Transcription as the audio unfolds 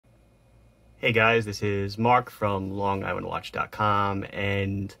Hey guys, this is Mark from LongIslandWatch.com,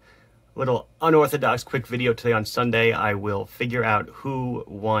 and a little unorthodox quick video today on Sunday. I will figure out who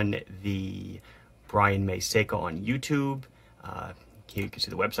won the Brian May Seiko on YouTube. Here you can see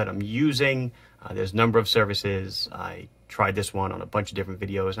the website I'm using. There's a number of services. I tried this one on a bunch of different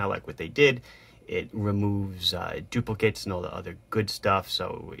videos, and I like what they did. It removes duplicates and all the other good stuff.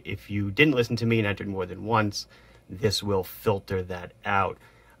 So if you didn't listen to me and entered more than once, this will filter that out.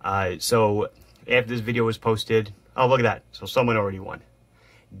 So after this video was posted, oh, look at that. So someone already won.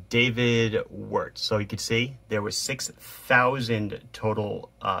 David Wirtz. So you could see there were 6,000 total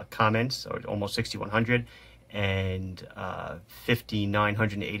comments, or almost 6,100, and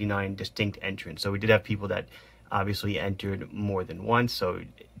 5,989 distinct entrants. So we did have people that obviously entered more than once. So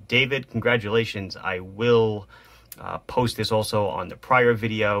David, congratulations. I will post this also on the prior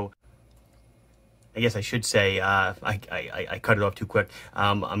video. I guess I should say, I cut it off too quick.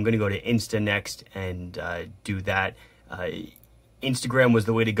 I'm going to go to Insta next and do that. Instagram was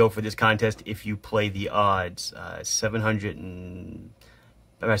the way to go for this contest if you play the odds.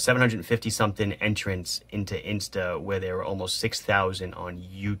 750 something entrants into Insta, where there were almost 6,000 on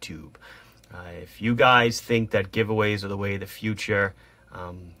YouTube. If you guys think that giveaways are the way of the future,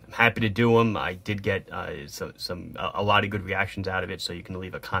 I'm happy to do them. I did get a lot of good reactions out of it, so you can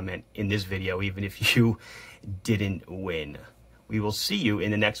leave a comment in this video even if you didn't win. We will see you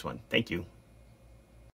in the next one. Thank you.